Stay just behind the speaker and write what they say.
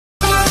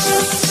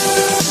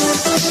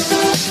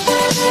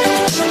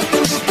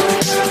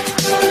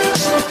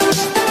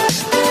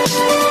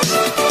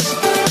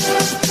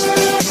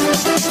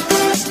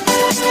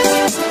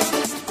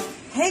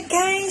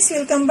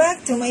welcome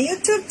back to my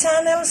YouTube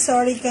channel,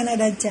 Sorry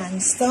Canada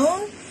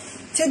Johnstone.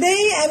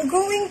 Today, I'm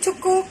going to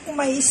cook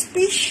my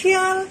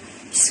special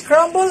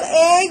scrambled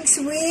eggs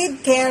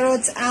with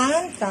carrots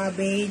and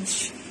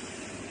cabbage.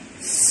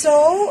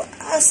 So,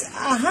 as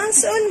a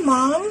hands-on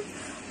mom,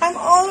 I'm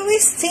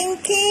always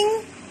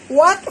thinking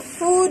what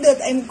food that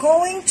I'm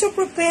going to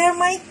prepare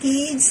my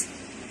kids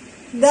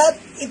that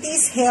it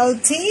is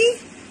healthy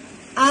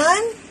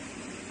and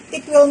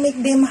it will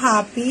make them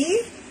happy,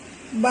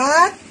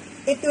 but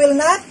it will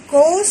not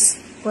cost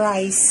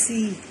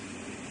pricey.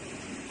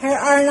 Here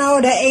are now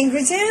the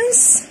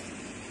ingredients: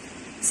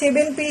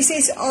 7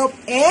 pieces of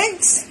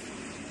eggs,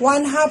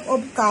 1/2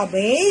 of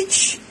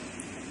cabbage,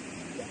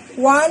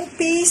 1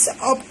 piece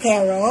of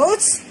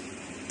carrots,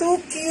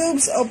 2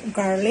 cubes of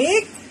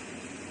garlic,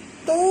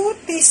 2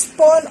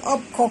 teaspoons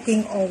of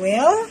cooking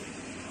oil,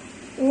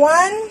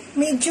 1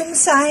 medium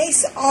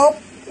size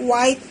of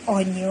white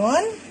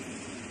onion,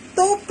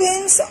 2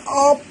 pins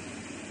of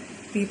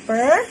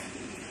pepper,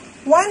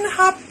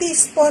 1/2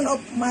 teaspoon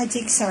of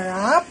magic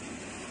sarap,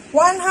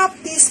 1/2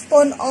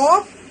 teaspoon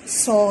of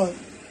salt.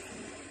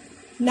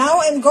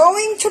 Now I'm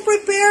going to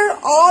prepare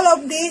all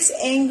of these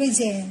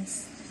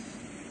ingredients.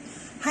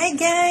 Hi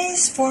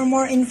guys, for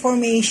more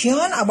information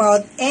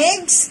about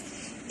eggs,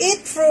 it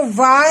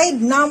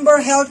provides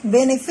number health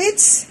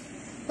benefits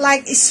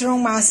like strong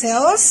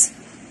muscles,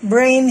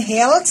 brain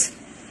health,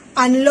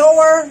 and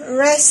lower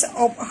risk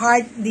of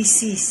heart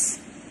disease.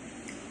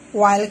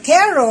 While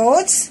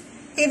carrots,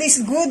 it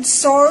is good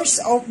source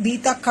of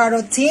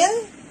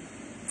beta-carotene,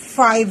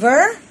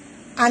 fiber,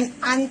 and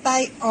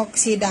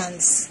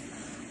antioxidants.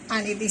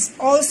 And it is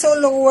also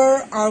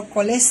lower our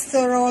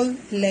cholesterol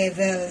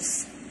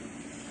levels.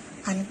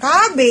 And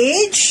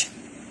cabbage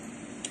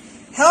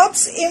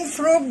helps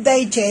improve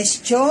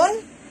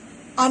digestion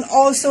and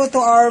also to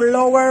our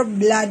lower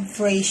blood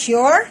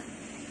pressure,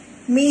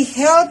 may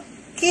help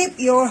keep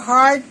your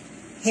heart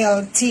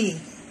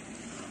healthy.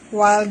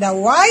 While the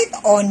white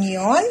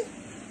onion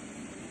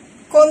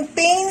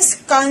contains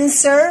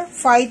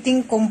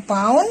cancer-fighting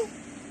compound,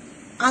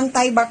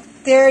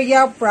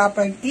 antibacterial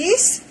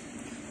properties,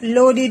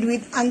 loaded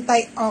with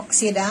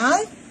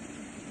antioxidant,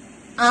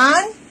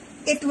 and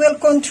it will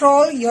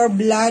control your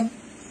blood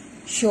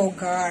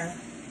sugar.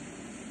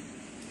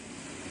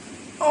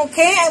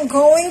 Okay, I'm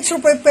going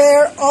to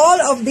prepare all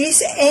of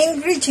these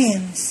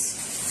ingredients.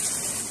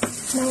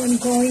 Now I'm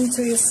going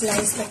to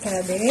slice the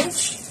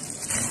cabbage.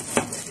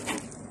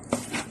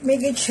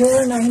 Make it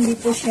sure na hindi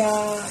po siya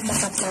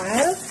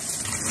makapal.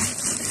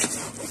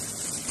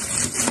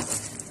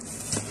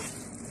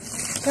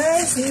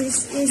 Guys,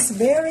 this is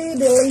very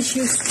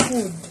delicious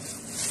food.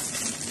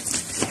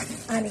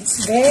 And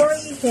it's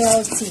very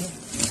healthy.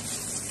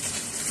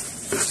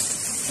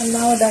 And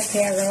now the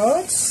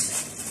carrots.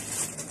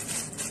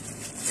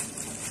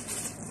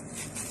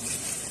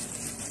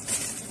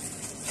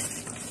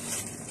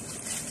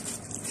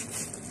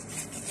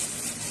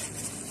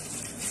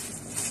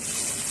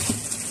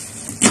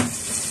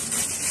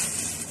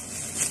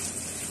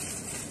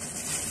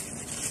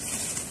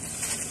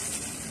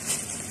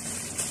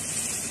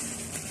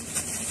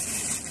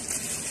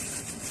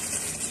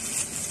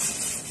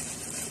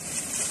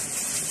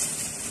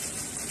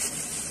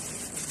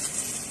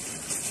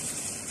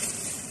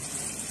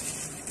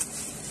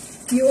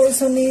 You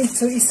also need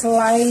to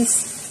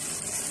slice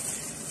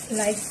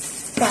like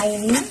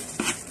tiny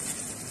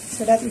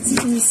so that it's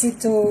easy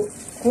to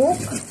cook.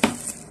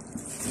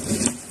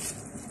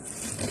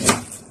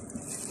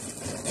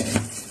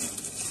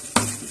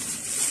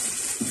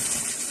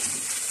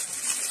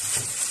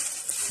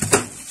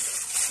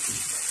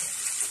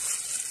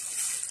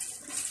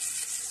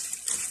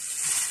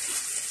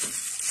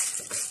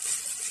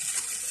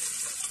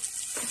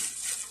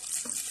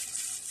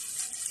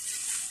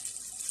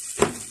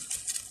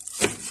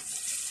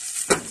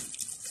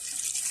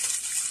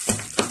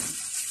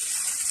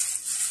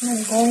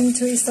 I'm going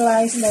to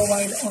slice the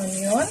white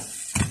onion.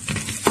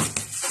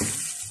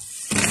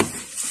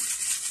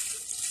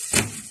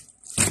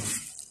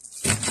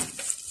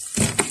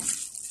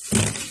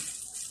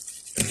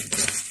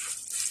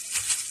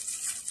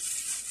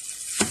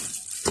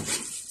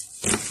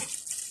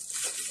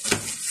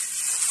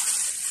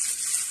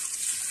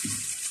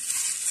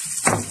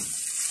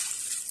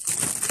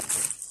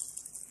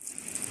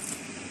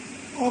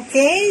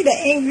 Okay, the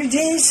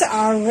ingredients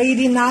are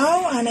ready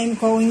now and I'm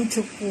going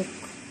to cook.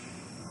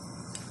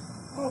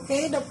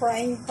 Okay, the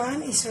frying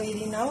pan is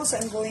ready now, so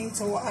I'm going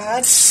to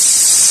add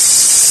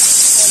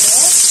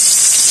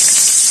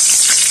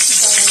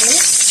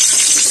garlic,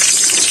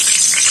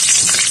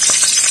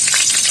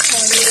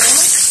 onion,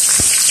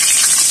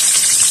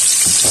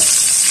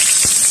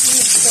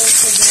 mix it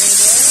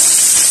together.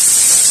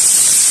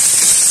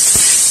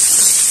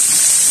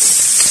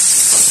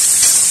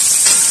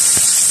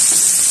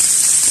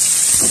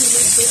 We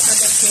need to add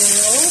the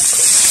carrots.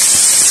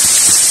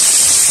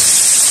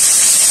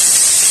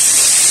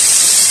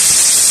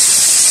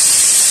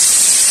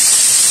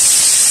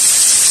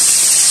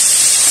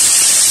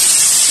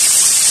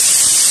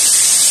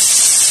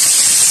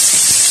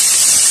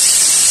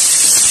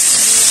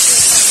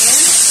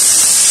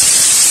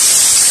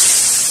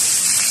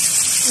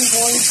 I'm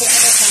going to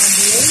add the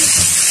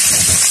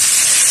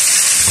cabbage.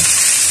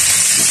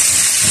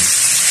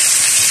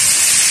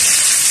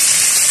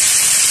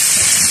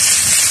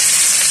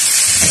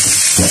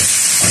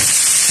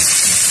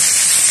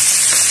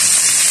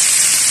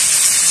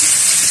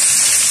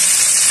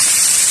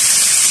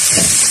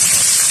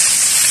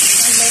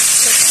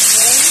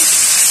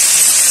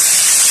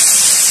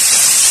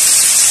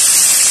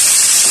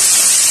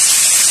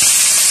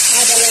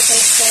 Add a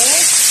little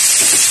salt,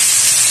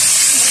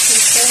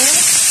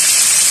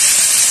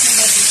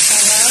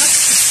 sarap,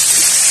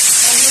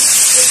 and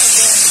mix it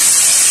again.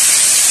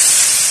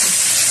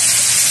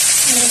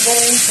 And I'm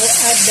going to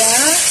add the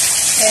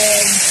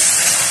egg.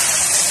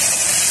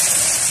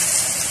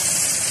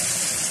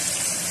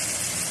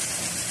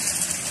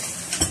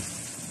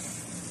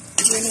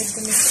 You need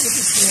to mix it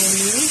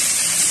slowly.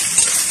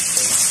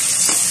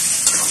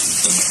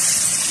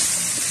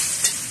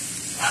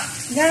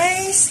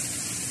 Guys,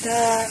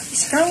 the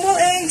scrambled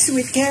eggs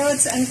with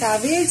carrots and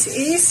cabbage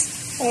is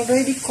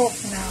already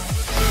cooked now.